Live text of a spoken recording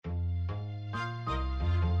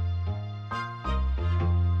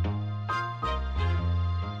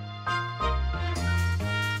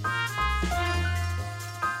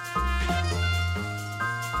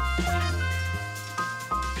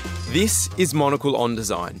This is Monocle on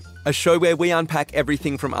Design, a show where we unpack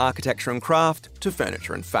everything from architecture and craft to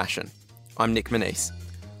furniture and fashion. I'm Nick Manise.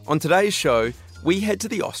 On today's show, we head to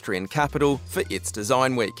the Austrian capital for its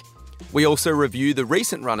Design Week. We also review the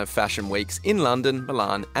recent run of fashion weeks in London,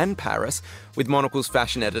 Milan and Paris with Monocle's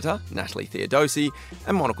fashion editor, Natalie Theodosi,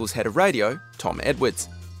 and Monocle's head of radio, Tom Edwards.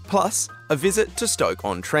 Plus, a visit to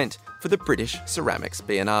Stoke-on-Trent for the British Ceramics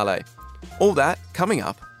Biennale. All that coming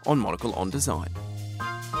up on Monocle on Design.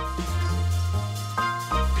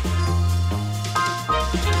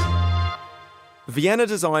 Vienna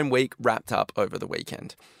Design Week wrapped up over the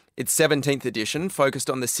weekend. Its 17th edition focused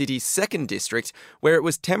on the city's second district, where it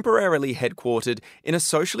was temporarily headquartered in a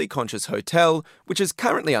socially conscious hotel, which is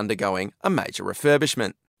currently undergoing a major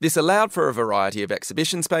refurbishment. This allowed for a variety of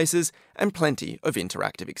exhibition spaces and plenty of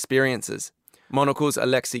interactive experiences. Monocle's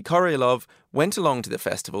Alexei Koryalov went along to the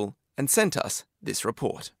festival and sent us this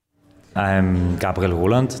report. I'm Gabriel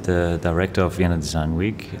Roland, the director of Vienna Design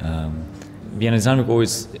Week. Vienna Design Week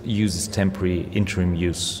always uses temporary interim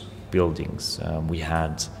use buildings. We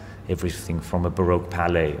had everything from a Baroque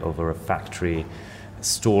palais over a factory,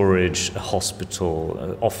 storage, a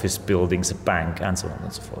hospital, office buildings, a bank, and so on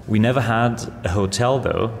and so forth. We never had a hotel,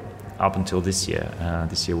 though, up until this year.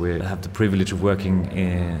 This year we have the privilege of working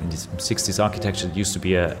in this 60s architecture. It used to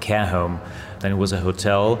be a care home, then it was a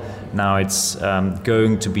hotel. Now it's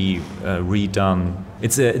going to be redone.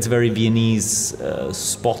 It's a very Viennese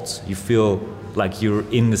spot. You feel like you're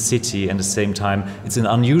in the city, and at the same time it's an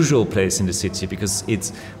unusual place in the city because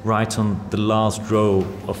it's right on the last row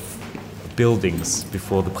of buildings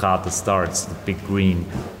before the Prater starts, the big green.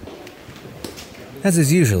 As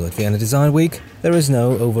is usual at Vienna Design Week, there is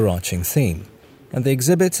no overarching theme, and the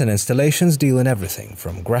exhibits and installations deal in everything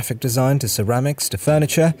from graphic design to ceramics to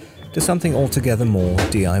furniture to something altogether more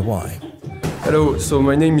DIY. Hello, so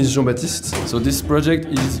my name is Jean-Baptiste. So this project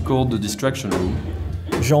is called the Distraction Room.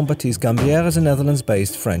 Jean-Baptiste Gambier is a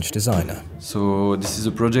Netherlands-based French designer. So this is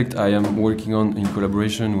a project I am working on in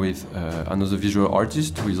collaboration with another visual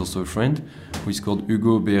artist who is also a friend, who is called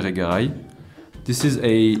Hugo Beregaray. This is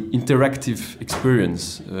a interactive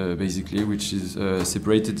experience, basically, which is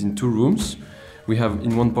separated in two rooms. We have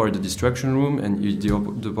in one part the distraction room, and the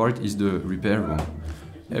other part is the repair room.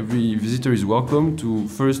 Every visitor is welcome to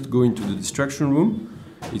first go into the distraction room.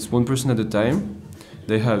 It's one person at a time.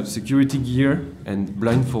 They have security gear and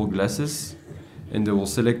blindfold glasses, and they will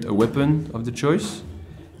select a weapon of the choice,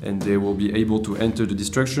 and they will be able to enter the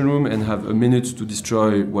distraction room and have a minute to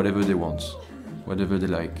destroy whatever they want, whatever they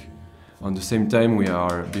like. On the same time, we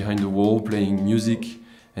are behind the wall playing music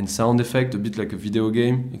and sound effect, a bit like a video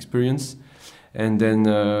game experience. And then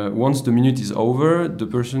once the minute is over, the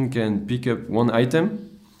person can pick up one item,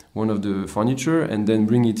 one of the furniture, and then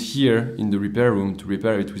bring it here in the repair room to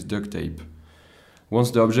repair it with duct tape.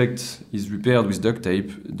 Once the object is repaired with duct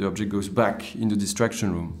tape, the object goes back in the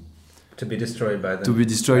distraction room. To be destroyed by them. To be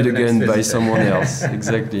destroyed again by someone else,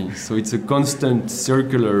 exactly. So it's a constant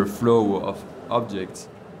circular flow of objects.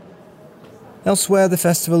 Elsewhere, the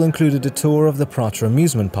festival included a tour of the Prater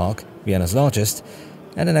amusement park, Vienna's largest,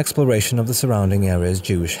 and an exploration of the surrounding area's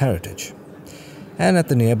Jewish heritage. And at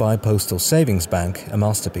the nearby Postal Savings Bank, a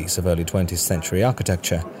masterpiece of early 20th century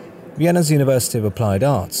architecture, Vienna's University of Applied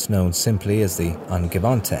Arts, known simply as the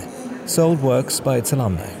Angewandte, sold works by its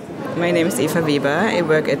alumni. My name is Eva Weber. I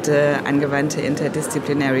work at the Angewandte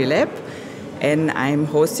Interdisciplinary Lab, and I'm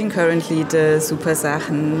hosting currently the Super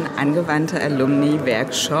Sachen Angewandte Alumni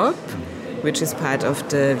Workshop, which is part of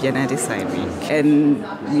the Vienna Design Week. And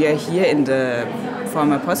we are here in the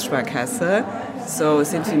former Postsparkasse. So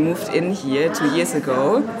since we moved in here 2 years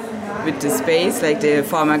ago, with the space, like the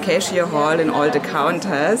former cashier hall and all the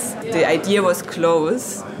counters, the idea was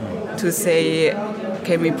close to say,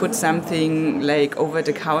 can we put something like over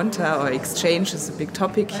the counter, or exchange is a big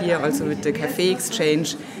topic here, also with the cafe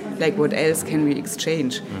exchange. Like what else can we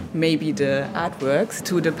exchange? Maybe the artworks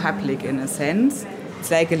to the public in a sense. It's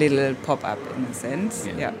like a little pop-up in a sense,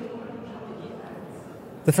 yeah.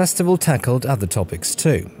 The festival tackled other topics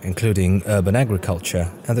too, including urban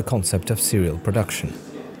agriculture and the concept of cereal production.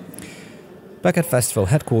 Back at festival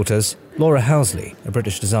headquarters, Laura Housley, a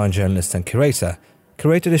British design journalist and curator,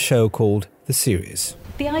 curated a show called The Series.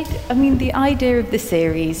 The idea of the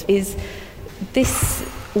series is this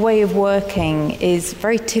way of working is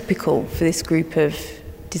very typical for this group of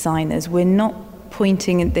designers. We're not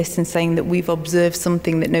pointing at this and saying that we've observed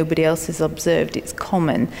something that nobody else has observed. It's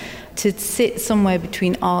common to sit somewhere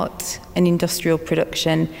between art and industrial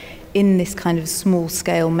production in this kind of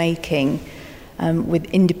small-scale making with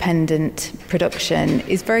independent production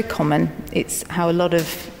is very common. It's how a lot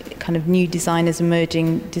of kind of new designers,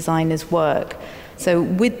 emerging designers work. So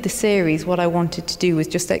with the series, what I wanted to do was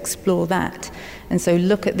just explore that. And so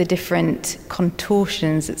look at the different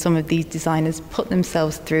contortions that some of these designers put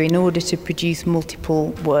themselves through in order to produce multiple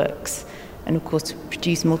works. And of course, to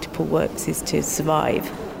produce multiple works is to survive.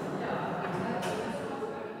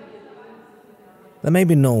 There may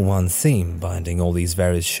be no one theme binding all these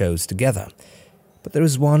various shows together, but there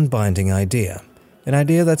is one binding idea, an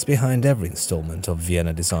idea that's behind every installment of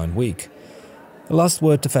Vienna Design Week. The last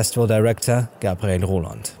word to festival director Gabriel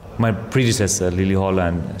Roland. My predecessor, Lily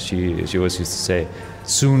Holland, she always used to say,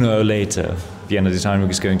 sooner or later, Vienna Design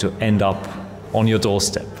Week is going to end up on your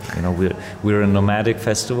doorstep. You know, we're a nomadic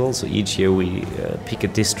festival, so each year we pick a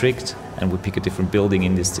district and we pick a different building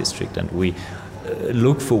in this district, and we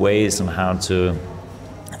look for ways on how to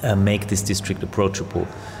make this district approachable.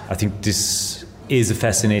 I think this is a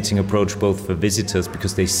fascinating approach both for visitors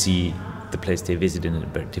because they see the place they visit in a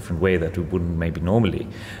very different way that we wouldn't maybe normally.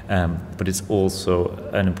 But it's also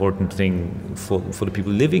an important thing for the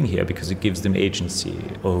people living here because it gives them agency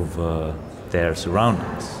over their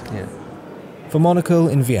surroundings. Yeah. For Monocle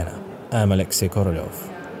in Vienna, I'm Alexei Korolev.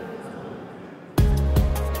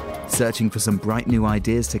 Searching for some bright new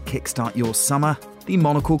ideas to kickstart your summer? The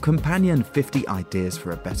Monocle Companion 50 Ideas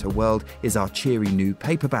for a Better World is our cheery new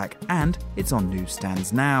paperback, and it's on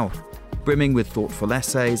newsstands now. Brimming with thoughtful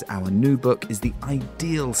essays, our new book is the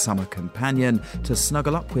ideal summer companion to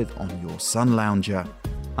snuggle up with on your sun lounger.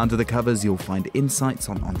 Under the covers, you'll find insights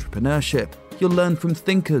on entrepreneurship. You'll learn from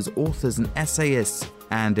thinkers, authors, and essayists.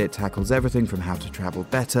 And it tackles everything from how to travel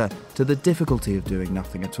better to the difficulty of doing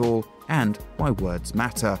nothing at all and why words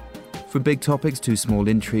matter. From big topics to small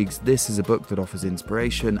intrigues, this is a book that offers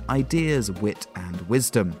inspiration, ideas, wit, and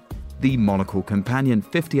wisdom. The Monocle Companion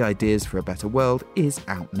 50 Ideas for a Better World is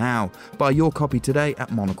out now. Buy your copy today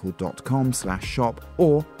at monocle.com/shop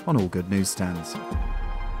or on all good newsstands.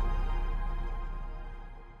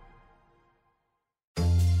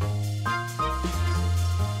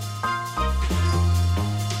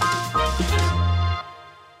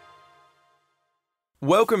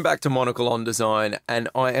 Welcome back to Monocle on Design, and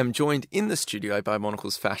I am joined in the studio by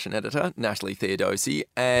Monocle's fashion editor, Natalie Theodosi,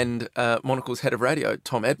 and Monocle's head of radio,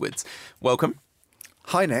 Tom Edwards. Welcome.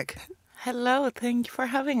 Hi, Nick. Hello, thank you for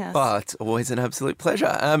having us. Oh, it's always an absolute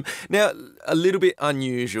pleasure. Now, a little bit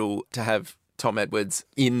unusual to have Tom Edwards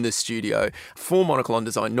in the studio for Monocle on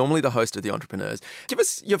Design, normally the host of The Entrepreneurs. Give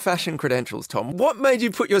us your fashion credentials, Tom. What made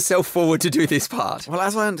you put yourself forward to do this part? Well,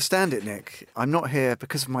 as I understand it, Nick, I'm not here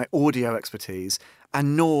because of my audio expertise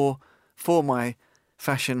and nor for my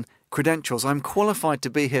fashion credentials. I'm qualified to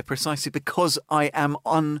be here precisely because I am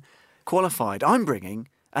unqualified. I'm bringing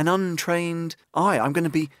an untrained eye. I'm going to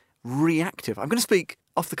be reactive. I'm going to speak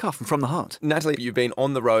off the cuff and from the heart. Natalie, you've been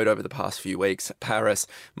on the road over the past few weeks, Paris,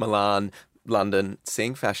 Milan, London,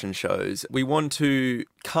 seeing fashion shows. We want to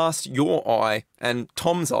cast your eye and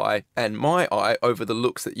Tom's eye and my eye over the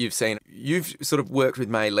looks that you've seen. You've sort of worked with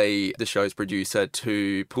Mei Lee, the show's producer,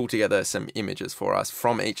 to pull together some images for us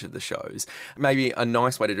from each of the shows. Maybe a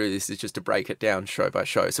nice way to do this is just to break it down show by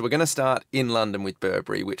show. So we're going to start in London with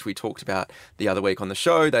Burberry, which we talked about the other week on the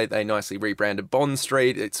show. They nicely rebranded Bond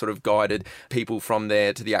Street. It sort of guided people from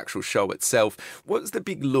there to the actual show itself. What was the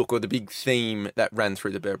big look or the big theme that ran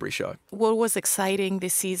through the Burberry show? What was exciting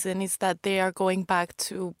this season is that they are going back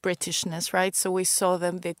to Britishness, right? So we saw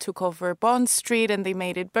them, they took over Bond Street and they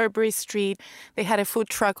made it Burberry Street. They had a food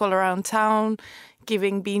truck all around town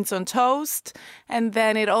giving beans on toast. And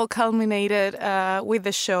then it all culminated with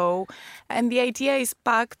the show. And the idea is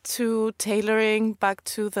back to tailoring, back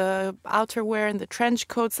to the outerwear and the trench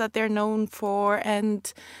coats that they're known for,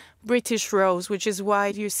 and British rose, which is why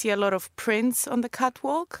you see a lot of prints on the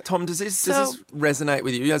catwalk. Tom, does this resonate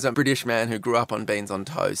with you as a British man who grew up on beans on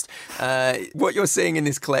toast? What you're seeing in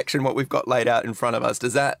this collection, what we've got laid out in front of us,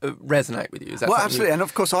 does that resonate with you? Is that well, absolutely. And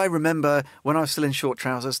of course, I remember when I was still in short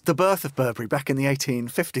trousers, the birth of Burberry back in the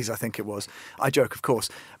 1850s, I think it was. I joke, of course.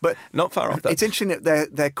 But not far off that. It's interesting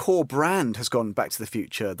that their core brand has gone back to the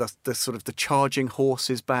future. The sort of the charging horse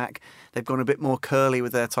is back. They've gone a bit more curly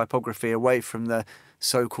with their typography, away from the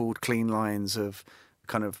so-called clean lines of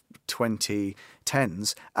kind of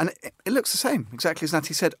 2010s. And it looks the same, exactly as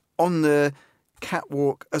Natty said, on the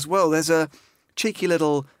catwalk as well. There's a cheeky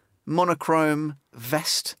little monochrome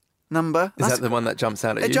vest number. Is that the one that jumps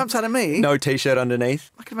out at you? It jumps out at me. No T-shirt underneath?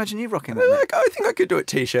 I can imagine you rocking that. I think I could do it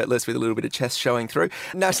T-shirtless with a little bit of chest showing through.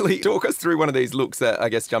 Natalie, talk us through one of these looks that I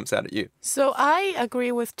guess jumps out at you. So I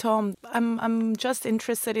agree with Tom. I'm just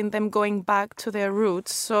interested in them going back to their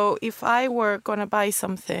roots. So if I were going to buy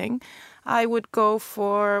something, I would go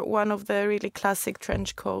for one of the really classic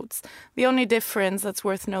trench coats. The only difference that's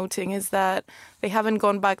worth noting is that they haven't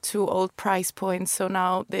gone back to old price points. So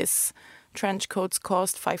now this trench coats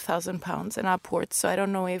cost £5,000 and upwards. So I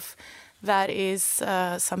don't know if that is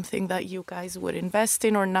something that you guys would invest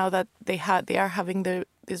in, or now that they are having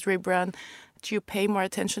this rebrand, do you pay more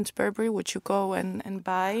attention to Burberry? Would you go and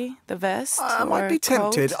buy the vest? I might be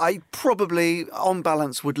tempted. coat? I probably, on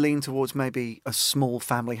balance, would lean towards maybe a small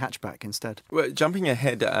family hatchback instead. Well, jumping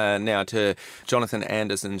ahead now to Jonathan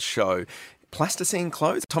Anderson's show, plasticine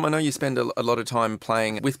clothes. Tom, I know you spend a lot of time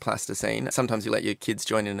playing with plasticine. Sometimes you let your kids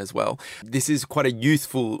join in as well. This is quite a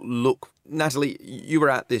youthful look. Natalie, you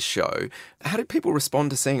were at this show. How did people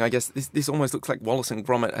respond to seeing, I guess, this almost looks like Wallace and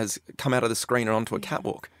Gromit has come out of the screen and onto a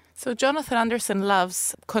catwalk? So Jonathan Anderson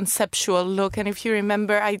loves conceptual look. And if you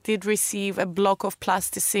remember, I did receive a block of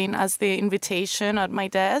plasticine as the invitation at my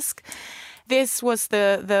desk. This was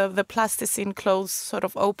the plasticine clothes sort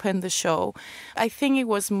of opened the show. I think it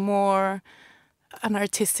was more an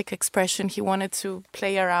artistic expression. He wanted to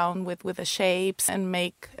play around with the shapes and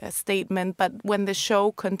make a statement. But when the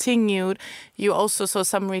show continued, you also saw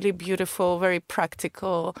some really beautiful, very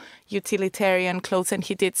practical, utilitarian clothes. And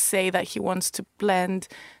he did say that he wants to blend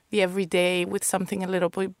the everyday with something a little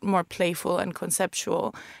bit more playful and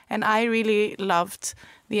conceptual. And I really loved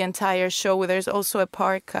the entire show. There's also a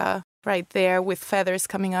parka right there with feathers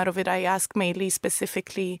coming out of it. I asked Meili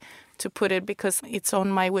specifically to put it because it's on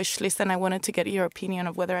my wish list and I wanted to get your opinion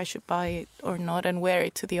of whether I should buy it or not and wear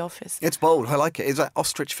it to the office. It's bold. I like it. Is that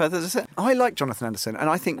ostrich feathers, is it? I like Jonathan Anderson, and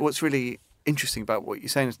I think what's really interesting about what you're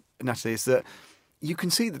saying, Natalie, is that you can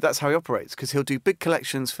see that that's how he operates, because he'll do big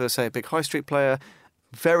collections for, say, a big high street player,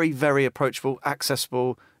 very, very approachable,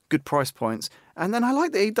 accessible, good price points. And then I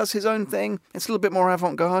like that he does his own thing. It's a little bit more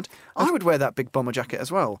avant-garde. I would wear that big bomber jacket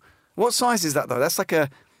as well. What size is that, though? That's like a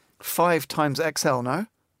 5XL, no?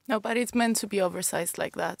 No, but it's meant to be oversized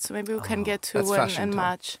like that. So maybe we can get to and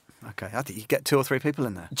match. Okay, I think you get 2 or 3 people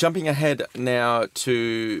in there. Jumping ahead now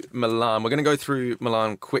to Milan. We're going to go through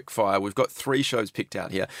Milan quickfire. We've got 3 shows picked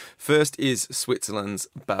out here. First is Switzerland's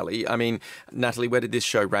Bali. I mean, Natalie, where did this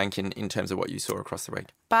show rank in terms of what you saw across the week?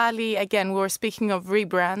 Bali, again, we were speaking of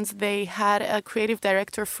rebrands. They had a creative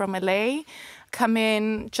director from LA come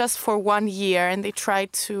in just for 1 year, and they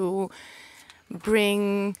tried to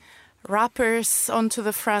bring rappers onto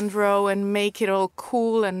the front row and make it all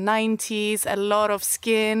cool and 90s, a lot of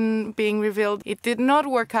skin being revealed. It did not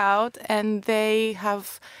work out, and they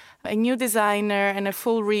have a new designer and a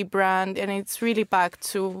full rebrand, and it's really back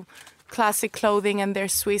to classic clothing and their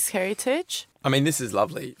Swiss heritage. I mean, this is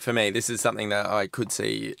lovely. For me, this is something that I could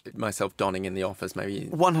see myself donning in the office, maybe.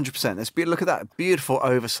 100%. Look at that beautiful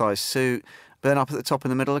oversized suit. But then up at the top in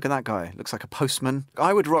the middle, look at that guy. Looks like a postman.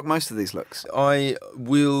 I would rock most of these looks. I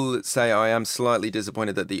will say I am slightly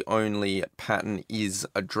disappointed that the only pattern is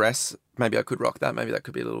a dress. Maybe I could rock that. Maybe that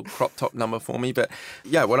could be a little crop top number for me. But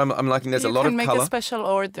yeah, what I'm liking, there's a lot of colour. You can make a special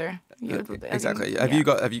order. Exactly.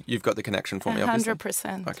 You've got the connection for me, obviously?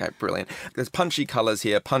 100%. Okay, brilliant. There's punchy colours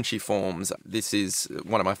here, punchy forms. This is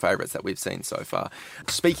one of my favourites that we've seen so far.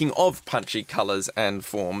 Speaking of punchy colours and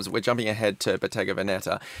forms, we're jumping ahead to Bottega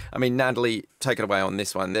Veneta. I mean, Natalie, take it away on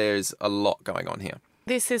this one. There's a lot going on here.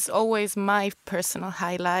 This is always my personal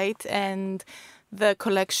highlight, and the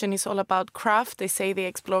collection is all about craft. They say they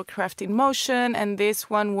explore craft in motion, and this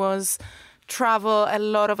one was travel.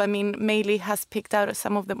 Meili has picked out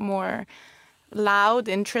some of the more loud,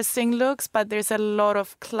 interesting looks, but there's a lot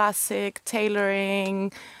of classic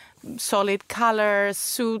tailoring, solid colors,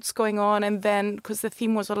 suits going on. And then, because the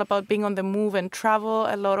theme was all about being on the move and travel,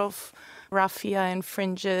 a lot of raffia and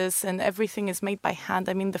fringes, and everything is made by hand.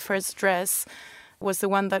 I mean, the first dress was the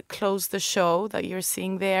one that closed the show that you're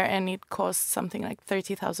seeing there, and it cost something like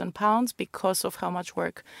 £30,000 because of how much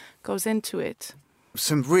work goes into it.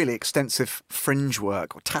 Some really extensive fringe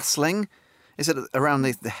work or tasseling. Is it around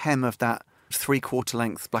the hem of that 3/4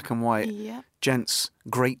 length black and white gents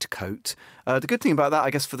greatcoat? The good thing about that,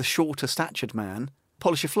 I guess, for the shorter statured man,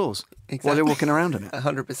 polish your floors while you're walking around in it.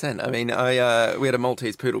 100%. I mean, we had a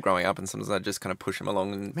Maltese poodle growing up, and sometimes I just kind of push him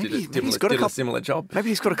along and did a similar job. Maybe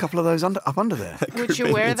he's got a couple of those up under there. Would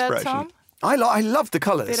you wear that, Tom? I love the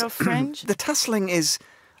colours. Bit of fringe. The tasseling is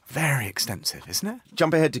very extensive, isn't it?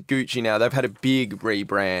 Jump ahead to Gucci now. They've had a big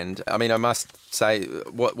rebrand. I mean, I must say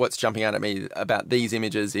what's jumping out at me about these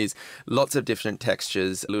images is lots of different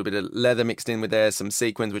textures, a little bit of leather mixed in with there, some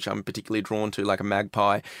sequins, which I'm particularly drawn to, like a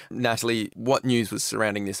magpie. Natalie, what news was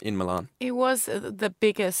surrounding this in Milan? It was the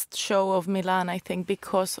biggest show of Milan, I think,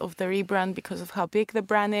 because of the rebrand, because of how big the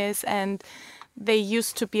brand is. And they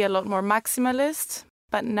used to be a lot more maximalist,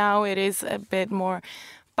 but now it is a bit more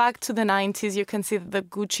back to the 90s, you can see that the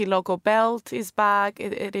Gucci logo belt is back.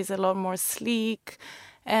 It is a lot more sleek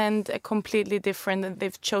and a completely different.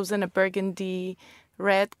 They've chosen a burgundy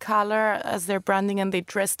red color as their branding, and they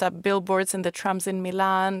dressed up billboards in the trams in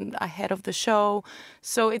Milan ahead of the show.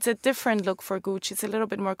 So it's a different look for Gucci. It's a little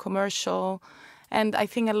bit more commercial. And I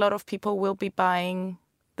think a lot of people will be buying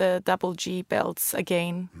the double G belts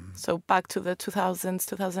again. So back to the 2000s,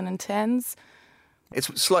 2010s.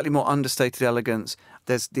 It's slightly more understated elegance.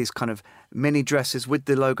 There's these kind of mini dresses with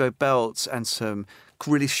the logo belts and some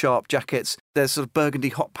really sharp jackets. There's sort of burgundy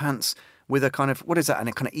hot pants with a kind of, what is that, and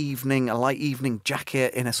a light evening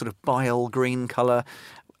jacket in a sort of bile green colour,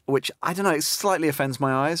 which, I don't know, it slightly offends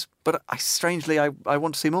my eyes, but I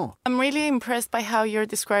want to see more. I'm really impressed by how you're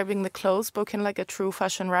describing the clothes, spoken like a true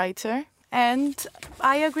fashion writer. And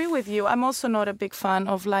I agree with you. I'm also not a big fan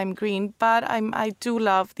of lime green, but I do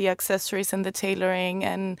love the accessories and the tailoring,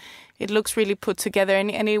 and it looks really put together.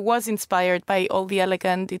 And it was inspired by all the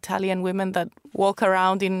elegant Italian women that walk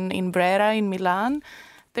around in Brera in Milan.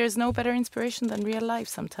 There's no better inspiration than real life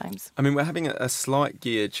sometimes. I mean, we're having a slight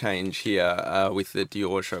gear change here with the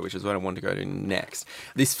Dior show, which is what I want to go to next.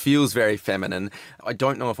 This feels very feminine. I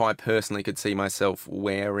don't know if I personally could see myself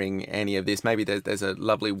wearing any of this. Maybe there's a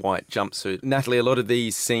lovely white jumpsuit. Natalie, a lot of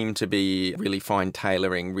these seem to be really fine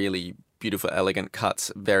tailoring, really beautiful, elegant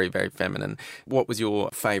cuts, very, very feminine. What was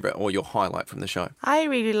your favourite or your highlight from the show? I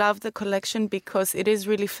really love the collection because it is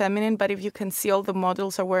really feminine, but if you can see, all the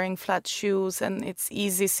models are wearing flat shoes and it's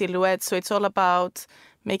easy silhouette. So it's all about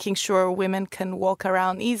making sure women can walk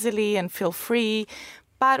around easily and feel free.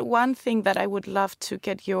 But one thing that I would love to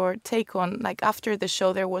get your take on, like after the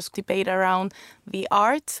show, there was debate around the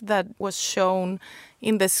art that was shown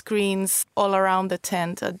in the screens all around the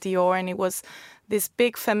tent at Dior, and it was these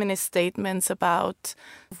big feminist statements about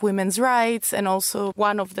women's rights, and also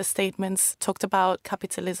one of the statements talked about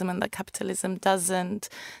capitalism and that capitalism doesn't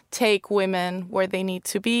take women where they need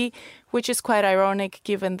to be, which is quite ironic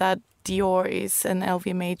given that Dior is an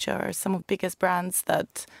LVMH, some of the biggest brands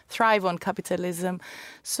that thrive on capitalism.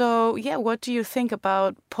 So, yeah, what do you think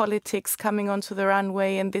about politics coming onto the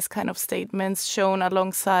runway and this kind of statements shown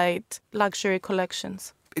alongside luxury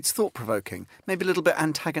collections? It's thought-provoking, maybe a little bit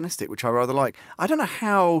antagonistic, which I rather like. I don't know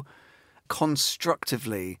how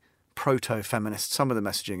constructively proto-feminist some of the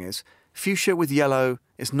messaging is. Fuchsia with yellow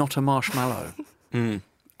is not a marshmallow.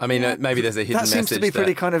 I mean, maybe there's a hidden message. That seems to be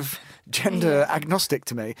pretty kind of gender agnostic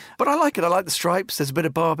to me. But I like it. I like the stripes. There's a bit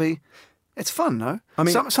of Barbie. It's fun, no? I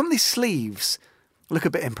mean, some of these sleeves look a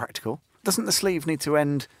bit impractical. Doesn't the sleeve need to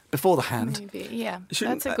end before the hand? Maybe, yeah.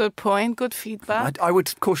 That's a good point. Good feedback. I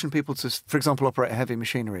would caution people to, for example, operate heavy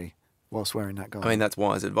machinery whilst wearing that garment. I mean, that's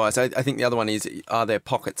wise advice. I think the other one is, are there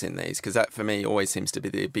pockets in these? Because that, for me, always seems to be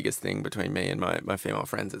the biggest thing between me and my female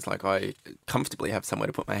friends. It's like I comfortably have somewhere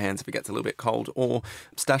to put my hands if it gets a little bit cold, or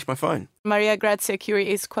stash my phone. Maria Grazia Curie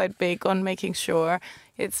is quite big on making sure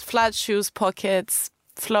it's flat shoes, pockets,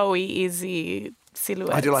 flowy, easy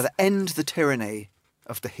silhouettes. I do like that. End the tyranny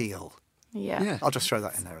of the heel. Yeah. I'll just throw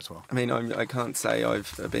that in there as well. I mean, I can't say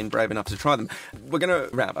I've been brave enough to try them. We're going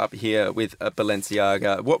to wrap up here with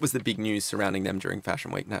Balenciaga. What was the big news surrounding them during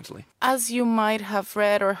Fashion Week, Natalie? As you might have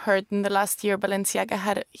read or heard in the last year, Balenciaga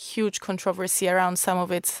had a huge controversy around some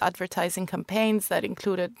of its advertising campaigns that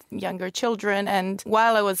included younger children. And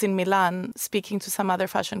while I was in Milan speaking to some other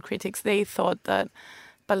fashion critics, they thought that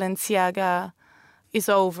Balenciaga is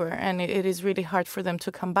over and it is really hard for them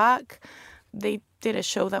to come back. They did a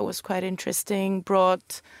show that was quite interesting,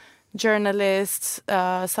 brought journalists,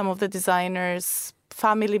 some of the designers,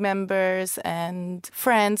 family members and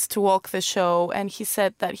friends to walk the show. And he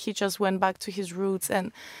said that he just went back to his roots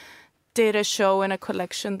and did a show in a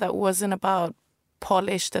collection that wasn't about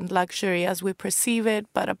polished and luxury as we perceive it,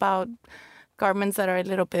 but about garments that are a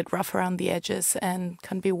little bit rough around the edges and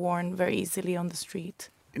can be worn very easily on the street.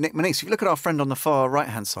 Nick Moniz, if you look at our friend on the far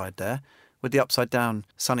right-hand side there, with the upside-down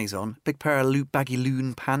sunnies on, big pair of baggy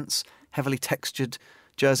loon pants, heavily textured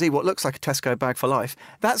jersey, what looks like a Tesco bag for life.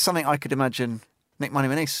 That's something I could imagine Nick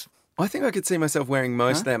Moniz. I think I could see myself wearing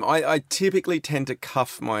most of them. I typically tend to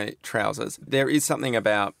cuff my trousers. There is something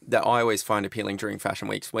about that I always find appealing during fashion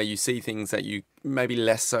weeks where you see things that you maybe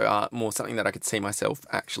less so are more something that I could see myself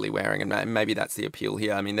actually wearing, and maybe that's the appeal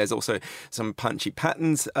here. I mean, there's also some punchy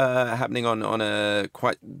patterns happening on a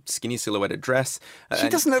quite skinny silhouetted dress. She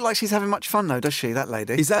doesn't look like she's having much fun though, does she, that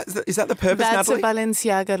lady? Is that the purpose, That's Natalie? a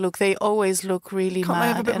Balenciaga look. They always look really Can't mad they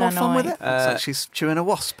have a bit and more annoying. fun with it? It's like she's chewing a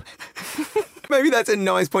wasp. Maybe that's a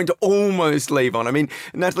nice point to almost leave on. I mean,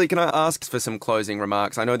 Natalie, can I ask for some closing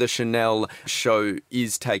remarks? I know the Chanel show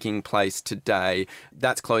is taking place today.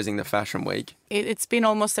 That's closing the Fashion Week. It's been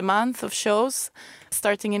almost a month of shows,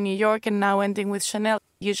 starting in New York and now ending with Chanel.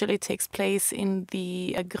 Usually takes place in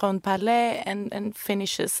the Grand Palais and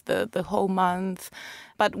finishes the whole month.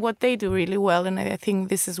 But what they do really well, and I think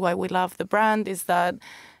this is why we love the brand, is that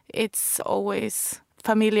it's always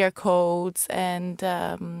familiar codes and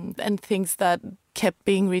things that kept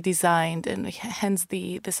being redesigned, and hence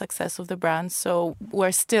the success of the brand. So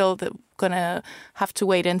we're still going to have to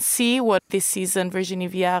wait and see what this season Virginie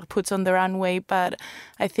Viard puts on the runway, but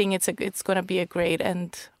I think it's going to be a great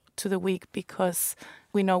end to the week because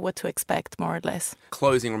we know what to expect, more or less.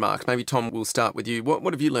 Closing remarks. Maybe, Tom, we'll start with you.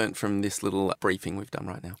 What have you learnt from this little briefing we've done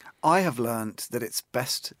right now? I have learnt that it's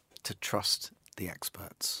best to trust the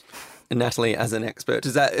experts. Natalie, as an expert,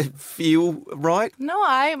 does that feel right? No,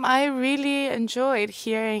 I really enjoyed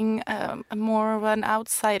hearing more of an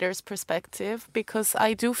outsider's perspective, because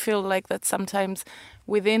I do feel like that sometimes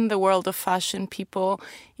within the world of fashion, people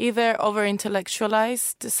either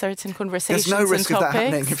over-intellectualize certain conversations and topics. There's no risk of that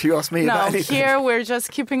happening if you ask me about anything. No, here we're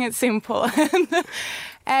just keeping it simple.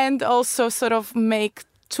 And also sort of make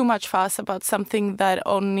too much fuss about something that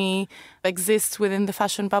only exists within the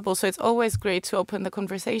fashion bubble. So it's always great to open the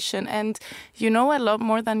conversation. And you know a lot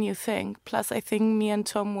more than you think. Plus, I think me and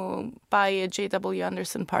Tom will buy a J.W.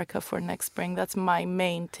 Anderson parka for next spring. That's my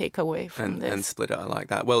main takeaway from this. And split it, I like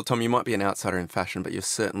that. Well, Tom, you might be an outsider in fashion, but you're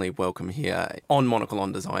certainly welcome here on Monocle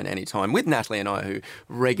on Design anytime with Natalie and I, who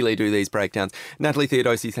regularly do these breakdowns. Natalie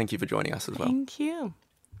Theodosi, thank you for joining us as well. Thank you.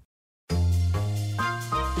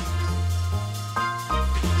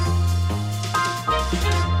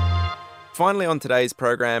 Finally on today's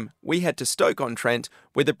program, we head to Stoke-on-Trent,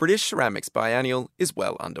 where the British Ceramics Biennial is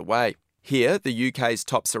well underway. Here, the UK's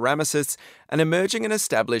top ceramicists and emerging and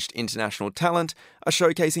established international talent are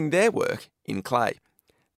showcasing their work in clay.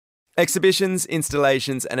 Exhibitions,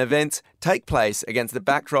 installations and events take place against the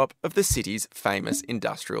backdrop of the city's famous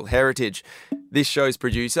industrial heritage. This show's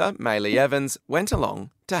producer, Maylee Evans, went along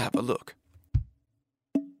to have a look.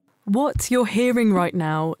 What you're hearing right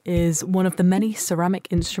now is one of the many ceramic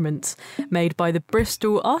instruments made by the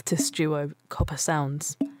Bristol artist duo Copper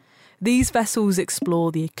Sounds. These vessels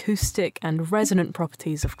explore the acoustic and resonant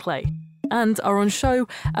properties of clay and are on show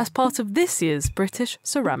as part of this year's British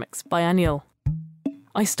Ceramics Biennial.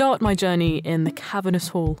 I start my journey in the cavernous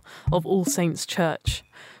hall of All Saints' Church.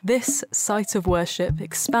 This site of worship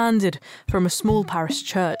expanded from a small parish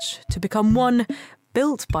church to become one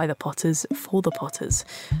built by the potters for the potters,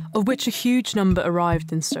 of which a huge number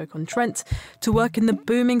arrived in Stoke-on-Trent to work in the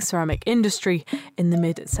booming ceramic industry in the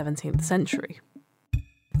mid-17th century.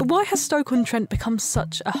 But why has Stoke-on-Trent become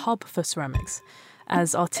such a hub for ceramics?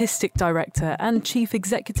 As artistic director and chief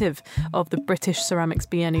executive of the British Ceramics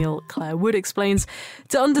Biennial, Claire Wood explains,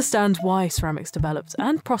 to understand why ceramics developed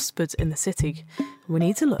and prospered in the city, we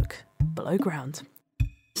need to look below ground.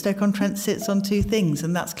 Stoke-on-Trent sits on two things,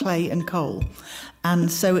 and that's clay and coal. And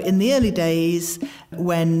so in the early days,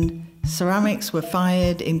 when ceramics were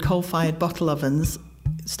fired in coal-fired bottle ovens,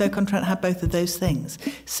 Stoke-on-Trent had both of those things.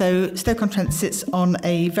 So Stoke-on-Trent sits on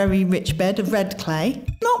a very rich bed of red clay.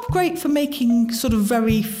 Not great for making sort of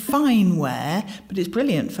very fine ware, but it's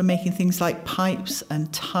brilliant for making things like pipes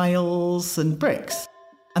and tiles and bricks.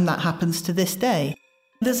 And that happens to this day.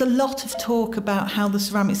 There's a lot of talk about how the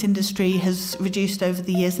ceramics industry has reduced over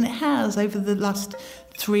the years, and it has over the last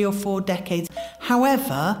 3 or 4 decades.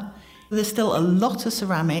 However, there's still a lot of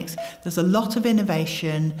ceramics, there's a lot of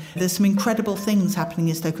innovation, there's some incredible things happening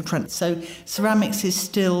in Stoke-on-Trent. So ceramics is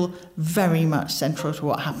still very much central to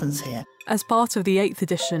what happens here. As part of the 8th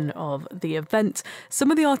edition of the event,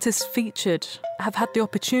 some of the artists featured have had the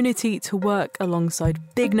opportunity to work alongside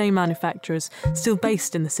big-name manufacturers still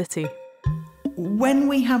based in the city. When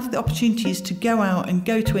we have the opportunities to go out and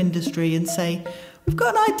go to industry and say, we've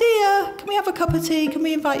got an idea, can we have a cup of tea, can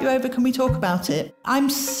we invite you over, can we talk about it? I'm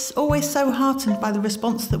always so heartened by the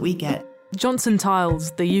response that we get. Johnson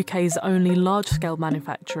Tiles, the UK's only large-scale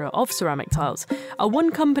manufacturer of ceramic tiles, are one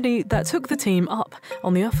company that took the team up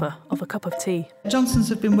on the offer of a cup of tea. Johnson's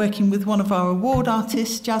have been working with one of our award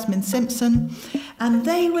artists, Jasmine Simpson, and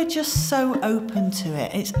they were just so open to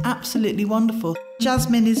it. It's absolutely wonderful.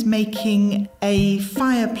 Jasmine is making a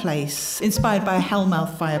fireplace inspired by a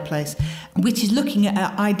Hellmouth fireplace, which is looking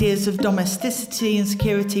at ideas of domesticity and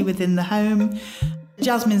security within the home.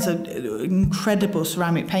 Jasmine's an incredible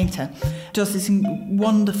ceramic painter, does this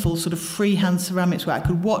wonderful sort of freehand ceramics where I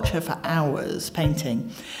could watch her for hours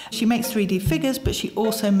painting. She makes 3D figures, but she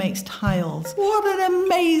also makes tiles. What an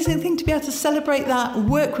amazing thing to be able to celebrate that,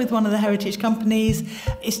 work with one of the heritage companies.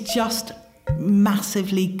 It's just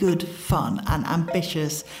massively good fun and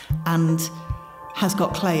ambitious and has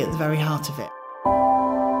got clay at the very heart of it.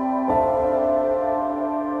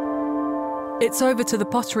 It's over to the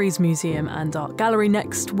Potteries Museum and Art Gallery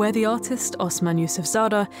next, where the artist Osman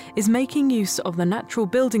Yusufzada is making use of the natural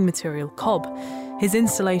building material cob. His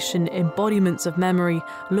installation, Embodiments of Memory,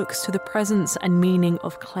 looks to the presence and meaning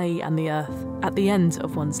of clay and the earth at the end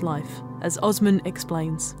of one's life, as Osman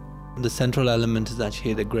explains. The central element is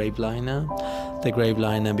actually the grave liner. The grave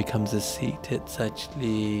liner becomes a seat. It's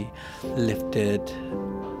actually lifted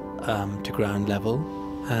to ground level,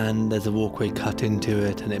 and there's a walkway cut into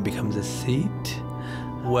it, and it becomes a seat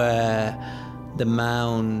where the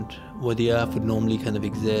mound where the earth would normally kind of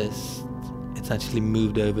exist, it's actually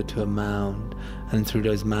moved over to a mound, and through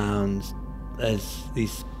those mounds there's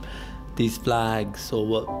these flags, or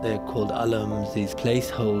what they're called alums, these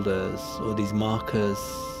placeholders or these markers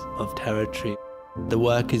of territory. The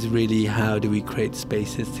work is really, how do we create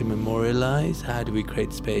spaces to memorialize? How do we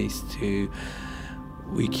create space to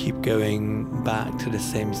we keep going back to the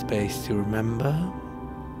same space to remember,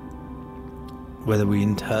 whether we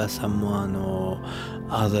inter someone or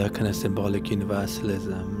other kind of symbolic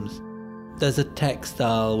universalisms. There's a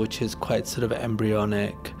textile which is quite sort of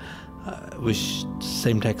embryonic, which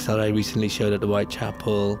same textile I recently showed at the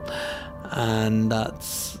Whitechapel, and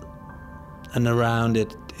around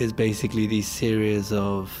it is basically these series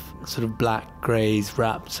of sort of black greys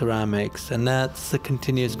wrapped ceramics, and that's a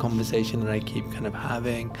continuous conversation that I keep kind of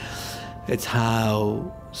having. It's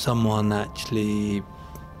how someone actually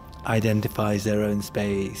identifies their own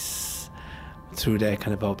space through their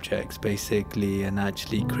kind of objects, basically, and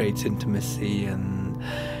actually creates intimacy and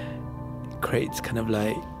creates kind of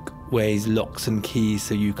like ways, locks and keys,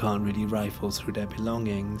 so you can't really rifle through their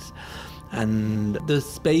belongings. And the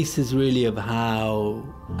space is really of how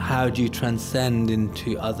do you transcend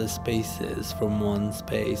into other spaces from one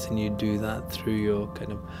space, and you do that through your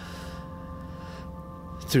kind of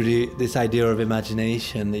this idea of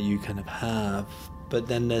imagination that you kind of have. But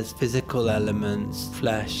then there's physical elements,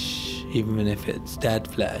 flesh, even if it's dead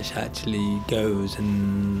flesh, actually goes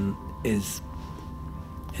and is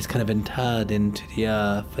kind of interred into the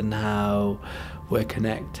earth, and how we're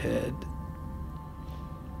connected.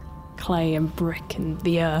 Clay and brick and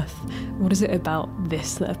the earth. What is it about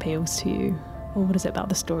this that appeals to you? Or what is it about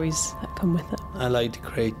the stories that come with it? I like to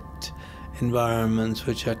create environments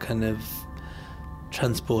which are kind of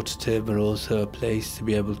transportative, but also a place to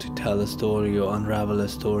be able to tell a story or unravel a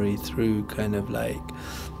story through kind of like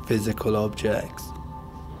physical objects.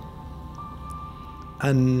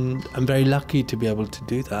 And I'm very lucky to be able to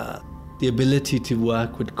do that. The ability to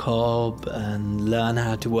work with cob and learn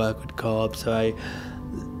how to work with cob. So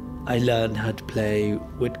I learned how to play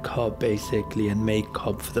with cob basically, and make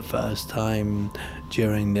cob for the first time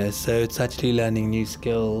during this. So it's actually learning new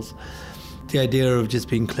skills. The idea of just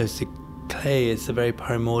being close to clay is a very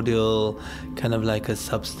primordial kind of like a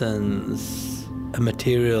substance, a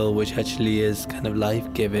material which actually is kind of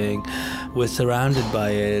life-giving. We're surrounded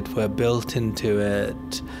by it, we're built into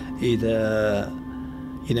it, either,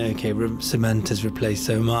 cement has replaced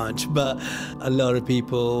so much, but a lot of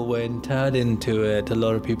people were interred into it, a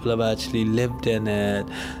lot of people have actually lived in it,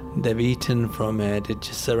 they've eaten from it, it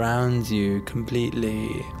just surrounds you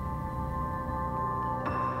completely.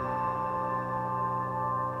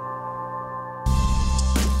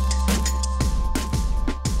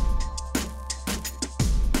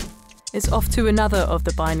 It's off to another of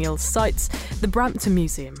the Biennial sites, the Brampton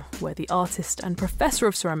Museum, where the artist and professor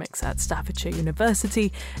of ceramics at Staffordshire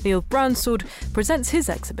University, Neil Brownsword, presents his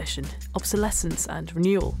exhibition, Obsolescence and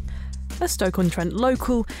Renewal. A Stoke-on-Trent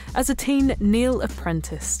local, as a teen, Neil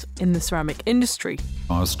apprenticed in the ceramic industry.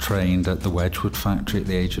 I was trained at the Wedgwood factory at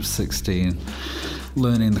the age of 16,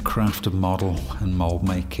 learning the craft of model and mould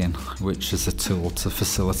making, which is a tool to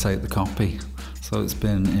facilitate the copy. So it's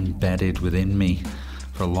been embedded within me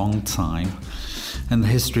for a long time, and the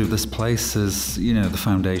history of this place is, the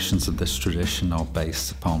foundations of this tradition are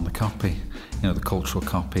based upon the copy, the cultural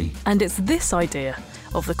copy. And it's this idea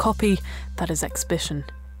of the copy that his exhibition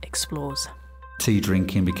explores. Tea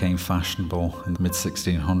drinking became fashionable in the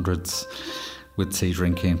mid-1600s. With tea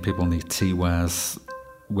drinking, people need tea wares.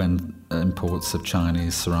 When imports of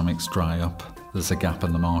Chinese ceramics dry up, there's a gap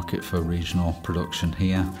in the market for regional production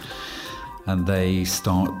here. and they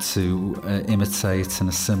start to imitate and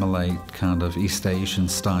assimilate kind of East Asian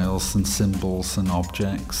styles and symbols and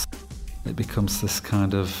objects. It becomes this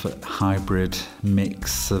kind of hybrid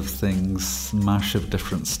mix of things, mash of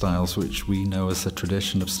different styles, which we know as a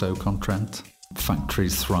tradition of Stoke-on-Trent.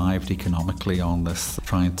 Factories thrived economically on this,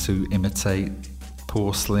 trying to imitate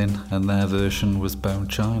porcelain, and their version was bone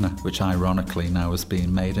china, which ironically now is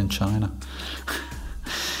being made in China.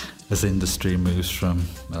 As industry moves from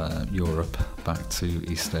Europe back to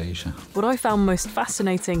East Asia. What I found most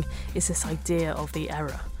fascinating is this idea of the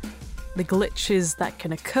error, the glitches that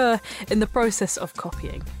can occur in the process of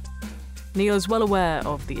copying. Neil is well aware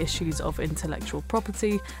of the issues of intellectual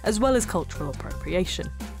property as well as cultural appropriation.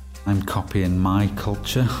 I'm copying my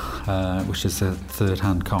culture, which is a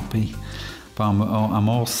third-hand copy. But I'm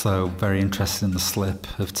also very interested in the slip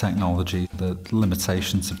of technology, the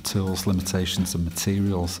limitations of tools, limitations of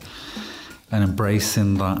materials, and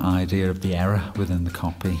embracing that idea of the error within the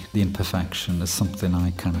copy, the imperfection, is something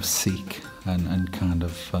I kind of seek and kind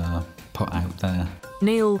of put out there.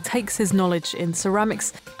 Neil takes his knowledge in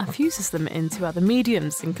ceramics and fuses them into other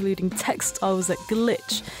mediums, including textiles that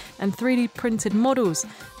glitch and 3D printed models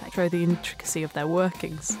that show the intricacy of their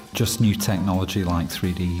workings. Just new technology like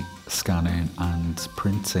 3D scanning and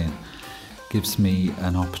printing gives me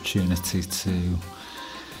an opportunity to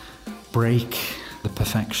break the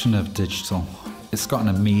perfection of digital. It's got an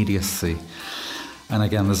immediacy. And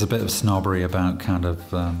again, there's a bit of snobbery about kind of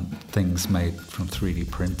things made from 3D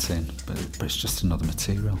printing, but it's just another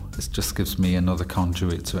material. It just gives me another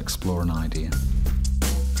conduit to explore an idea.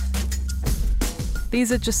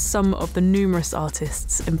 These are just some of the numerous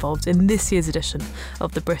artists involved in this year's edition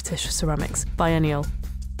of the British Ceramics Biennial.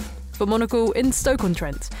 For Monocle in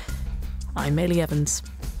Stoke-on-Trent, I'm Maylie Evans.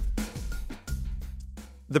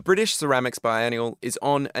 The British Ceramics Biennial is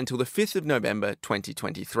on until the 5th of November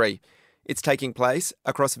 2023. It's taking place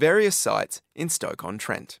across various sites in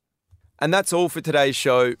Stoke-on-Trent. And that's all for today's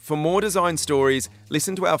show. For more design stories,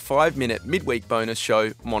 listen to our 5-minute midweek bonus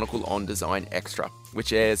show, Monocle on Design Extra,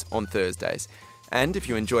 which airs on Thursdays. And if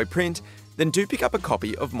you enjoy print, then do pick up a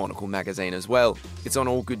copy of Monocle magazine as well. It's on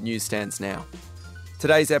all good newsstands now.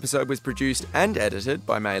 Today's episode was produced and edited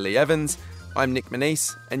by Maylie Evans. I'm Nick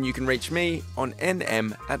Manise, and you can reach me on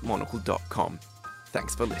nm@monocle.com.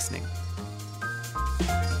 Thanks for listening.